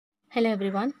Hello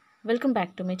everyone, welcome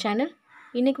back to my channel.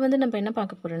 இன்னைக்கு வந்து நம்ம என்ன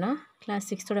பார்க்க போறோம்னா class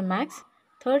 6 ஓட maths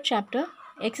 3rd chapter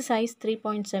exercise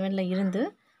 3.7ல இருந்து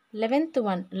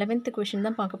 11th question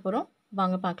தான் பார்க்க போறோம்.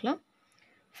 வாங்க பார்க்கலாம்.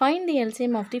 Find the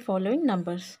LCM of the following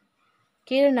numbers.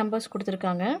 கீழ numbers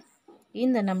கொடுத்திருக்காங்க.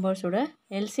 இந்த numbers ஓட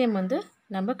LCM வந்து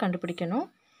நம்ம கண்டுபிடிக்கணும்.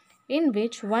 In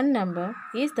which one number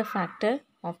is the factor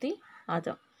of the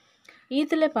other.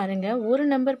 இதுல பாருங்க ஒரு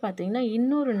நம்பர் பாத்தீங்கன்னா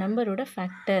இன்னொரு நம்பரோட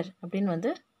ஃபேக்டர் அப்படினு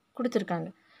வந்து கொடுத்திருக்காங்க.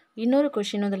 இன்னொரு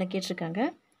क्वेश्चन அதல கேட்டிருக்காங்க.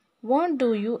 What do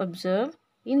you observe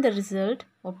in the result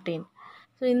obtained?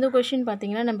 So இந்த क्वेश्चन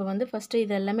பாத்தீங்கன்னா நம்ம வந்து ஃபர்ஸ்ட்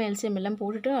இது எல்லாமே LCM எல்லாம்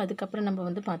போட்டுட்டு அதுக்கு அப்புறம் நம்ம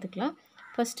வந்து பாத்துக்கலாம்.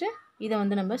 ஃபர்ஸ்ட் இத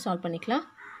வந்து நம்ம சால்வ் பண்ணிக்கலாம்.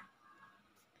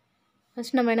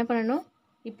 ஃபர்ஸ்ட் நம்ம என்ன பண்ணனும்?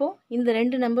 இப்போ இந்த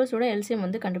ரெண்டு நம்பர்ஸோட LCM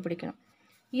வந்து கண்டுபிடிக்கணும்.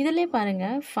 இதிலே பாருங்க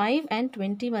 5 and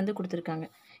 20 வந்து கொடுத்திருக்காங்க.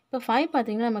 இப்போ 5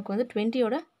 பாத்தீங்கன்னா நமக்கு வந்து 20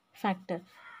 ஓட ஃபேக்டர்.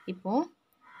 இப்போ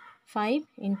 5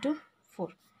 into 4.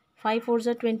 5 4s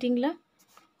are 20ங்களா?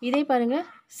 இதே பாருங்க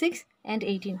 6 and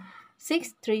 18. 6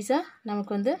 3s are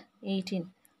நமக்கு வந்து 18.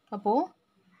 அப்போ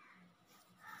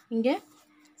இங்க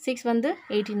 6 வந்து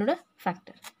 18 ஓட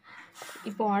ஃபேக்டர்.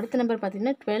 இப்போ அடுத்த நம்பர்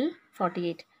பாத்தீங்கன்னா 12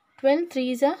 48. 12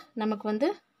 3s are நமக்கு வந்து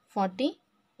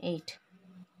 48.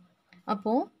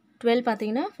 அப்போ 12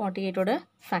 பாத்தீங்கன்னா 48 ஓட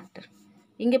ஃபேக்டர்.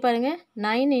 இங்க பாருங்க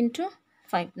 9 into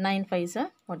 5. 9 5s are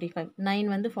 45.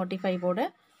 9 வந்து 45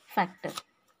 ஓட ஃபேக்டர்.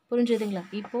 புரிஞ்சுதுங்களா?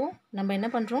 இப்போ நம்ம என்ன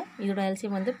பண்றோம்? இதோட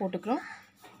LCM வந்து போட்டுக்கிறோம்.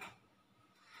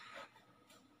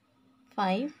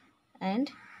 5 and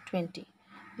 20.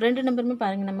 ரெண்டு நம்பருமே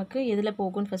பாருங்க நமக்கு எதுல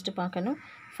போகும்னு ஃபர்ஸ்ட் பார்க்கணும்.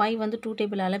 5 வந்து 2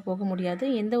 டேபிளால போக முடியாது.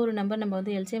 எந்த ஒரு நம்பர் நம்ம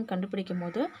வந்து LCM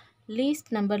கண்டுபிடிக்கும்போது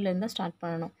லீஸ்ட் நம்பர்ல இருந்து ஸ்டார்ட்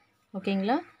பண்ணனும்.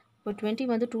 ஓகேங்களா? இப்போ 20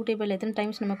 வந்து 2 டேபிள் எத்தனை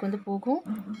டைம்ஸ் நமக்கு வந்து போகும்?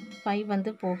 5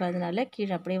 வந்து போகாதனால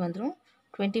கீழ அப்படியே வந்துரும்.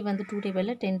 20 வந்து 2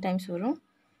 டேபிள்ல 10 டைம்ஸ் வரும்.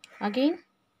 அகைன்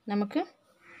நமக்கு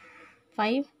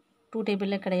 5 2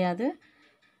 டேபிள்ல கிடையாது.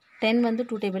 10 வந்து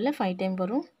 2 டேபிள்ல 5 டைம்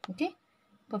வரும். ஓகே?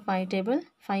 இப்போ 5 table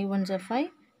 5 ones are 5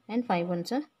 and 5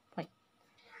 ones are 5.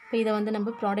 இப்போ இத வந்து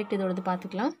நம்ம ப்ராடக்ட் இதோடது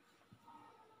பார்த்துக்கலாம்.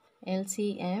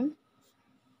 LCM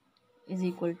is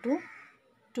equal to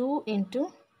 2 into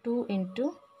 2 into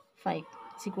 5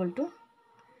 is equal to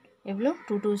எவ்வளோ?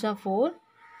 2 2s are 4,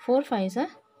 4 5s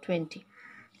are 20.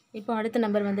 இப்போ அடுத்த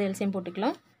நம்பர் வந்து LCM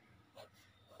போட்டுக்கலாம்.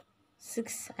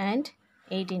 6 and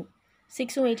 18.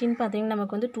 6 and 18 பாத்தீங்கன்னா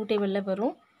நமக்கு வந்து 2 டேபிள்ல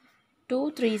வரும். 2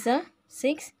 3s are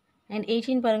 6 and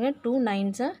 18 பாருங்க 2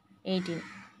 9s are 18.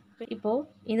 இப்போ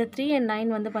இந்த 3 and 9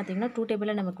 வந்து பாத்தீங்கன்னா 2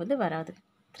 டேபிள்ல நமக்கு வந்து வராது.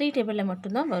 3 டேபிள்ல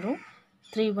மட்டும் தான் வரும்.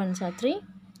 3 1s are 3,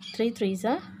 3 3s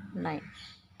are 9.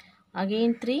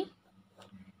 Again 3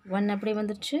 1 அப்படியே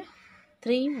வந்துருச்சு.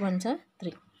 3 1s are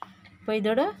 3. இப்போ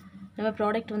இதோட நம்ம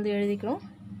ப்ராடக்ட் வந்து எழுதிக்கிறோம்.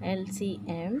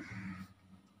 LCM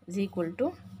is equal to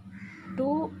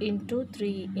 2 into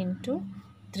 3 into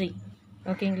 3.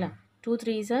 ஓகேங்களா? 2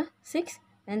 3s are 6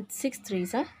 and 6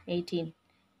 3s are 18.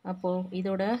 அப்போ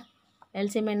இதோட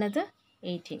LCM என்னது?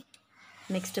 18.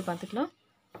 நெக்ஸ்ட் பார்த்துக்கலாம்.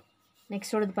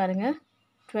 நெக்ஸ்ட் ஓடது பாருங்க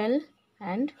 12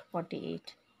 and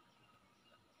 48.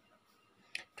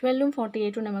 12ம்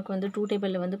 48ம் நமக்கு வந்து 2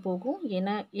 டேபிள்ல வந்து போகும்.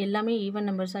 ஏன்னா எல்லாமே ஈவன்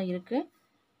நம்பர்ஸா இருக்கு.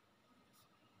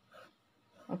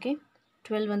 ஓகே?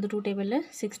 12 வந்து 2 டேபிள்ல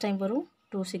 6 டைம் வரும்.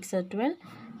 2 6 are 12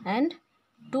 and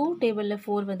 2 டேபிள்ல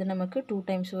 4 வந்து நமக்கு 2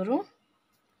 டைம்ஸ் வரும்.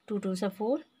 2 2s are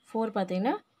 4, 4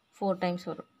 பாத்தீங்கன்னா 4 டைம்ஸ்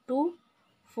வரும். 2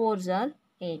 4s are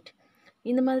 8.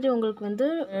 இந்த மாதிரி உங்களுக்கு வந்து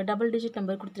டபுள் டிஜிட்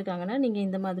நம்பர் கொடுத்திருக்காங்கன்னா நீங்க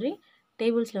இந்த மாதிரி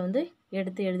டேபிள்ஸ்ல வந்து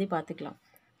எடுத்து எழுதி பார்த்துக்கலாம்.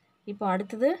 இப்போ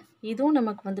அடுத்தது இதுவும்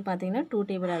நமக்கு வந்து பாத்தீங்கன்னா 2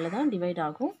 டேபிளால தான் டிவைட்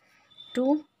ஆகும். 2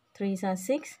 3s are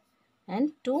 6 and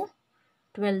 2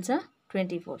 12s are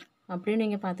 24. அப்படியே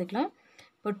நீங்க பார்த்துக்கலாம்.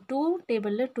 இப்போ 2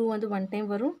 டேபிள்ல 2 வந்து 1 டைம்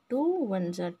வரும். 2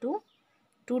 1s are 2.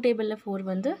 2 டேபிள்ல 4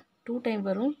 வந்து 2 டைம்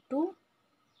வரும். 2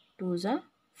 2s are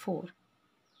 4.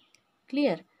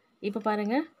 கிளியர்? இப்போ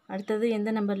பாருங்க அடுத்தது எந்த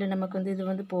நம்பர்ல நமக்கு வந்து இது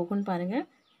வந்து போகும்னு பாருங்க.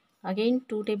 அகைன்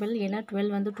 2 டேபிள் ஏன்னா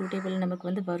 12 வந்து 2 டேபிள்ல நமக்கு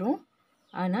வந்து வரும்.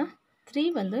 ஆனா 3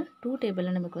 வந்து 2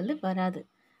 டேபிள்ல நமக்கு வந்து வராது.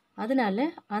 அதனால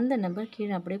அந்த நம்பர்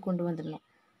கீழ அப்படியே கொண்டு வந்துடணும்.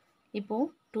 இப்போ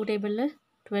 2 டேபிள்ல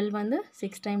 12 வந்து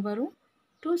 6 டைம் வரும்.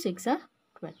 2 6 are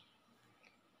 12.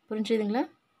 புரிஞ்சுதுங்களா?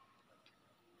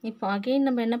 இப்போ அகைன்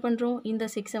நம்ம என்ன பண்றோம்? இந்த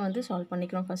 6 வந்து சால்வ்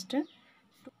பண்ணிக்கிறோம் ஃபர்ஸ்ட்.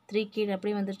 3 கீழ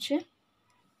அப்படியே வந்துருச்சு.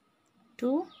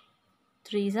 2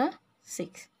 3s are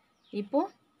 6. இப்போ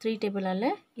 3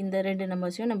 டேபிளால இந்த ரெண்டு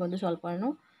நம்பர்ஸையும் நம்ம வந்து சால்வ்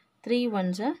பண்ணனும். 3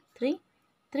 1s are 3,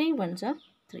 3 1s are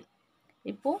 3.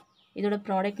 இப்போ இதோட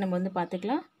ப்ராடக்ட் நம்ம வந்து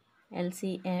பார்த்துக்கலாம்.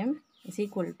 LCM is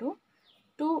equal to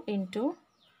 2 into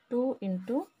 2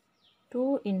 into 2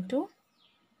 into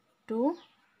 2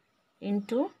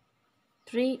 into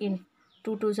 3 into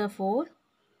 2 2s are 4,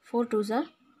 4 2s are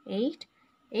 8,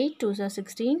 8 2s are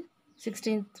 16,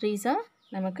 16 3s are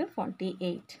நமக்கு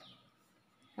 48.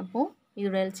 அப்போது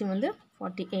இதோட எல்சிஎம் வந்து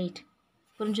 48.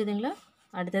 புரிஞ்சுதுங்களா?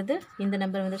 அடுத்தது இந்த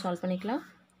நம்பர் வந்து சால்வ் பண்ணிக்கலாம்.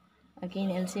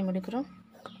 அகெயின் எல்சிஎம் எடுக்கிறோம்.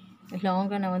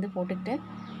 லாங்காக நான் வந்து போட்டுக்கிட்டேன்.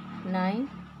 9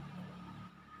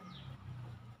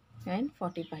 and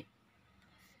 45.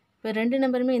 இப்போ ரெண்டு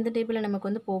நம்பருமே எந்த டேபிளில் நமக்கு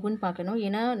வந்து போகும்னு பார்க்கணும்.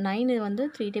 ஏன்னா 9 வந்து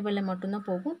 3 டேபிளில் மட்டும்தான்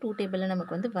போகும், 2 டேபிளில்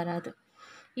நமக்கு வந்து வராது.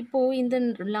 இப்போது இந்த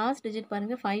லாஸ்ட் டிஜிட்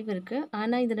பாருங்கள் 5 இருக்குது.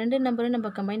 ஆனால் இந்த ரெண்டு நம்பரும் நம்ம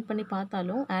கம்பைன் பண்ணி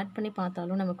பார்த்தாலும் ஆட் பண்ணி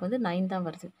பார்த்தாலும் நமக்கு வந்து 9 தான்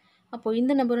வருது. அப்போது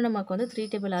இந்த நம்பரும் நமக்கு வந்து 3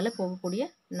 டேபிளால் போகக்கூடிய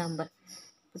நம்பர்.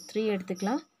 3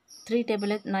 எடுத்துக்கலாம். 3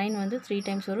 டேபிளில் 9 வந்து 3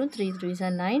 டைம்ஸ் வரும். 3 3s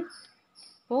are 9.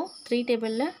 இப்போது 3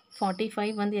 டேபிளில்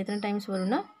 45 வந்து எத்தனை டைம்ஸ்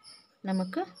வரும்னா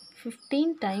நமக்கு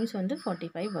 15 டைம்ஸ் வந்து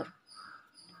 45 வரும்.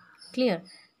 கிளியர்?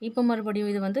 இப்போ மறுபடியும்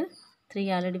இது வந்து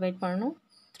 3ஆல் டிவைட் பண்ணணும்.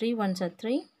 3 1s are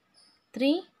 3.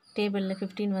 3 டேபிளில்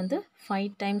 15 வந்து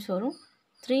 5 டைம்ஸ் வரும்.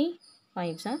 3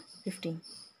 5s are 15.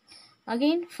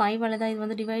 அகெயின் 5ஆல் தான் இது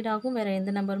வந்து டிவைட் ஆகும். வேறு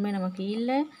எந்த நம்பருமே நமக்கு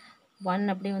இல்லை. 1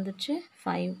 அப்படியே வந்துடுச்சு.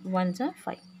 5 1s are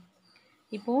 5.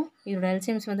 இப்போது இதோட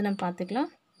எல்சிஎம்ஸ் வந்து நம்ம பார்த்துக்கலாம்.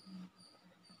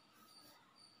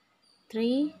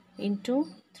 3 into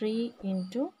 3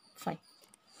 into 5.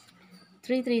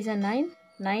 3 3s are 9.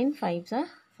 9 5s are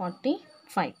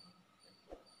 45.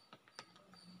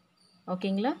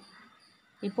 ஓகேங்களா?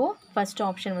 இப்போது ஃபஸ்ட்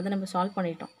ஆப்ஷன் வந்து நம்ம சால்வ்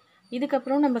பண்ணிட்டோம்.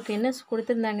 இதுக்கப்புறம் நமக்கு என்ன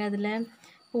கொடுத்துருந்தாங்க அதில்?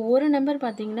 இப்போ ஒரு நம்பர்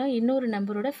பார்த்திங்கன்னா இன்னொரு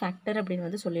நம்பரோட ஃபேக்டர் அப்படின்னு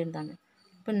வந்து சொல்லியிருந்தாங்க.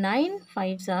 இப்போ 9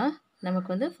 5s are நமக்கு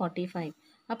வந்து 45.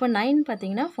 அப்போ 9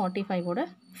 பார்த்திங்கன்னா 45ஓட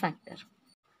ஃபேக்டர்.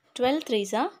 12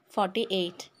 3s are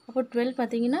 48. அப்போ 12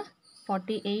 பார்த்திங்கன்னா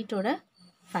 48ஓட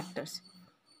ஃபேக்டர்ஸ்.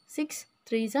 6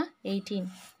 3s are 18.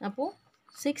 அப்போது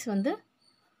 6 வந்து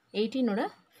 18ஓட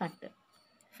ஃபேக்டர்.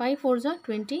 5 4s are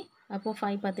 20. அப்போது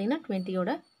 5 பார்த்திங்கன்னா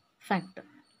 20ஓட ஃபேக்டர்.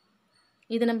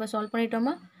 இதை நம்ம சால்வ்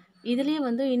பண்ணிட்டோமா? இதுலேயே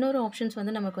வந்து இன்னொரு ஆப்ஷன்ஸ்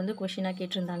வந்து நமக்கு வந்து கொஷினாக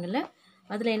கேட்டிருந்தாங்கல்ல.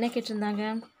 அதில் என்ன கேட்டிருந்தாங்க?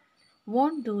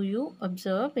 What two you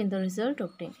observe in the result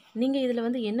obtained? நீங்கள் இதில்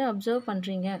வந்து என்ன அப்சர்வ்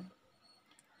பண்ணுறீங்க?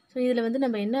 ஸோ இதில் வந்து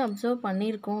நம்ம என்ன அப்சர்வ்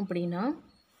பண்ணியிருக்கோம் அப்படின்னா,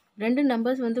 ரெண்டு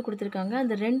நம்பர்ஸ் வந்து கொடுத்துருக்காங்க.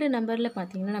 அந்த ரெண்டு நம்பரில்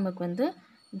பார்த்திங்கன்னா நமக்கு வந்து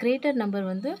கிரேட்டர் நம்பர்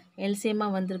வந்து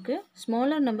எல்சிஎம்மாக வந்திருக்கு.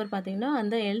 ஸ்மாலர் நம்பர் பார்த்திங்கன்னா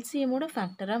அந்த எல்சிஎம்மோட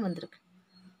ஃபேக்டராக வந்திருக்கு.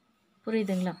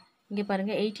 புரியுதுங்களா? இங்கே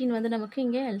பாருங்கள் 18 வந்து நமக்கு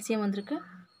இங்கே எல்சிஎம் வந்திருக்கு.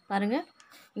 பாருங்கள்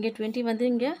இங்கே 20 வந்து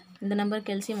இங்கே இந்த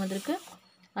நம்பருக்கு எல்சிஎம் வந்திருக்கு.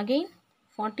 அகெயின்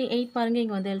 48 பாருங்கள்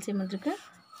இங்கே வந்து எல்சிஎம் வந்திருக்கு.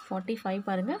 45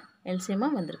 பாருங்கள்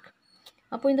எல்சிஎம்மாக வந்திருக்கு.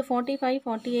 அப்போது இந்த 45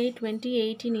 48 20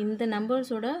 18 இந்த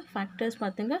நம்பர்ஸோட ஃபேக்டர்ஸ்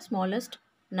பார்த்துங்க ஸ்மாலஸ்ட்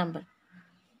நம்பர்.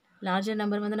 லார்ஜர்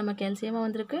நம்பர் வந்து நமக்கு எல்சிஎம்மாக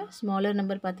வந்திருக்கு. ஸ்மாலர்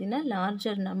நம்பர் பார்த்திங்கன்னா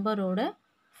லார்ஜர் நம்பரோட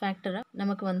ஃபேக்டராக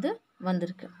நமக்கு வந்து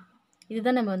வந்திருக்கு.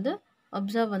 இதுதான் நம்ம வந்து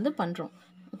அப்சர்வ் வந்து பண்ணுறோம்.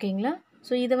 ஓகேங்களா?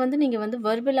 ஸோ இதை வந்து நீங்கள் வந்து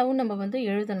வெர்பலாகவும் நம்ம வந்து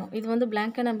எழுதணும். இது வந்து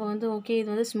பிளாங்காக நம்ம வந்து ஓகே இது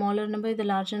வந்து ஸ்மாலர் நம்பர் இது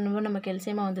லார்ஜர் நம்பர் நமக்கு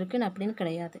எல்சிஎம்மாக வந்திருக்குன்னு அப்படின்னு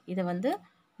கிடையாது. இதை வந்து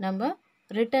நம்ம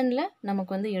ரிட்டனில்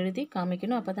நமக்கு வந்து எழுதி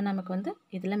காமிக்கணும். அப்போ தான் நமக்கு வந்து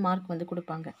இதில் மார்க் வந்து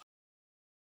கொடுப்பாங்க.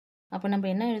 அப்போ நம்ம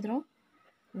என்ன எழுதுகிறோம்?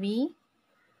 we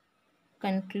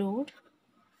conclude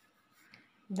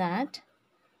that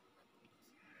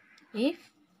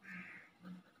if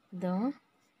the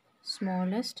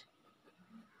smallest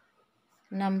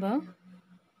number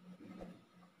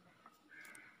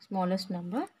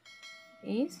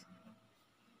is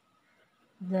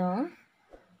the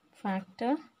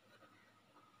factor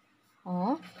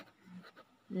of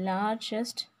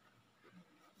largest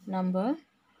number,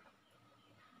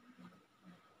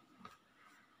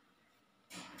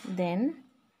 then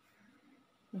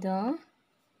the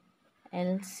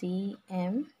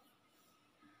LCM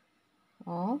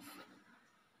of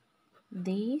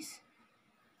these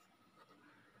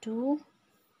two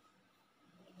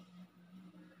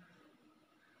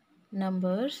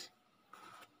numbers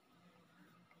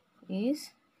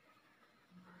is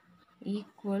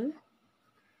equal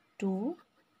to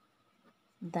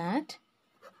that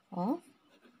of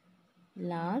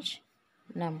large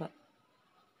number.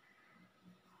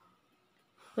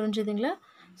 புரிஞ்சுதுங்களா?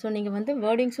 ஸோ நீங்கள் வந்து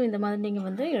வேர்டிங்ஸும் இந்த மாதிரி நீங்கள்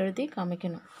வந்து எழுதி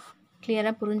காமிக்கணும்.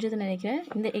 கிளியராக புரிஞ்சதுன்னு நினைக்கிறேன்.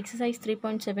 இந்த எக்ஸசைஸ்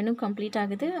 3.7 கம்ப்ளீட்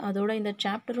ஆகுது. அதோட இந்த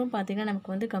சாப்டரும் பார்த்திங்கன்னா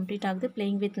நமக்கு வந்து கம்ப்ளீட் ஆகுது,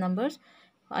 playing with numbers.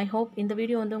 I hope இந்த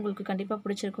வீடியோ வந்து உங்களுக்கு கண்டிப்பாக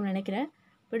பிடிச்சிருக்குன்னு நினைக்கிறேன்.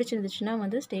 பிடிச்சிருந்துச்சுன்னா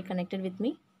வந்து ஸ்டே கனெக்டட் வித்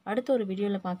மீ. அடுத்த ஒரு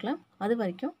வீடியோவில் பார்க்கலாம். அது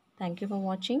வரைக்கும் தேங்க்யூ ஃபார்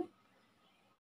வாட்சிங்.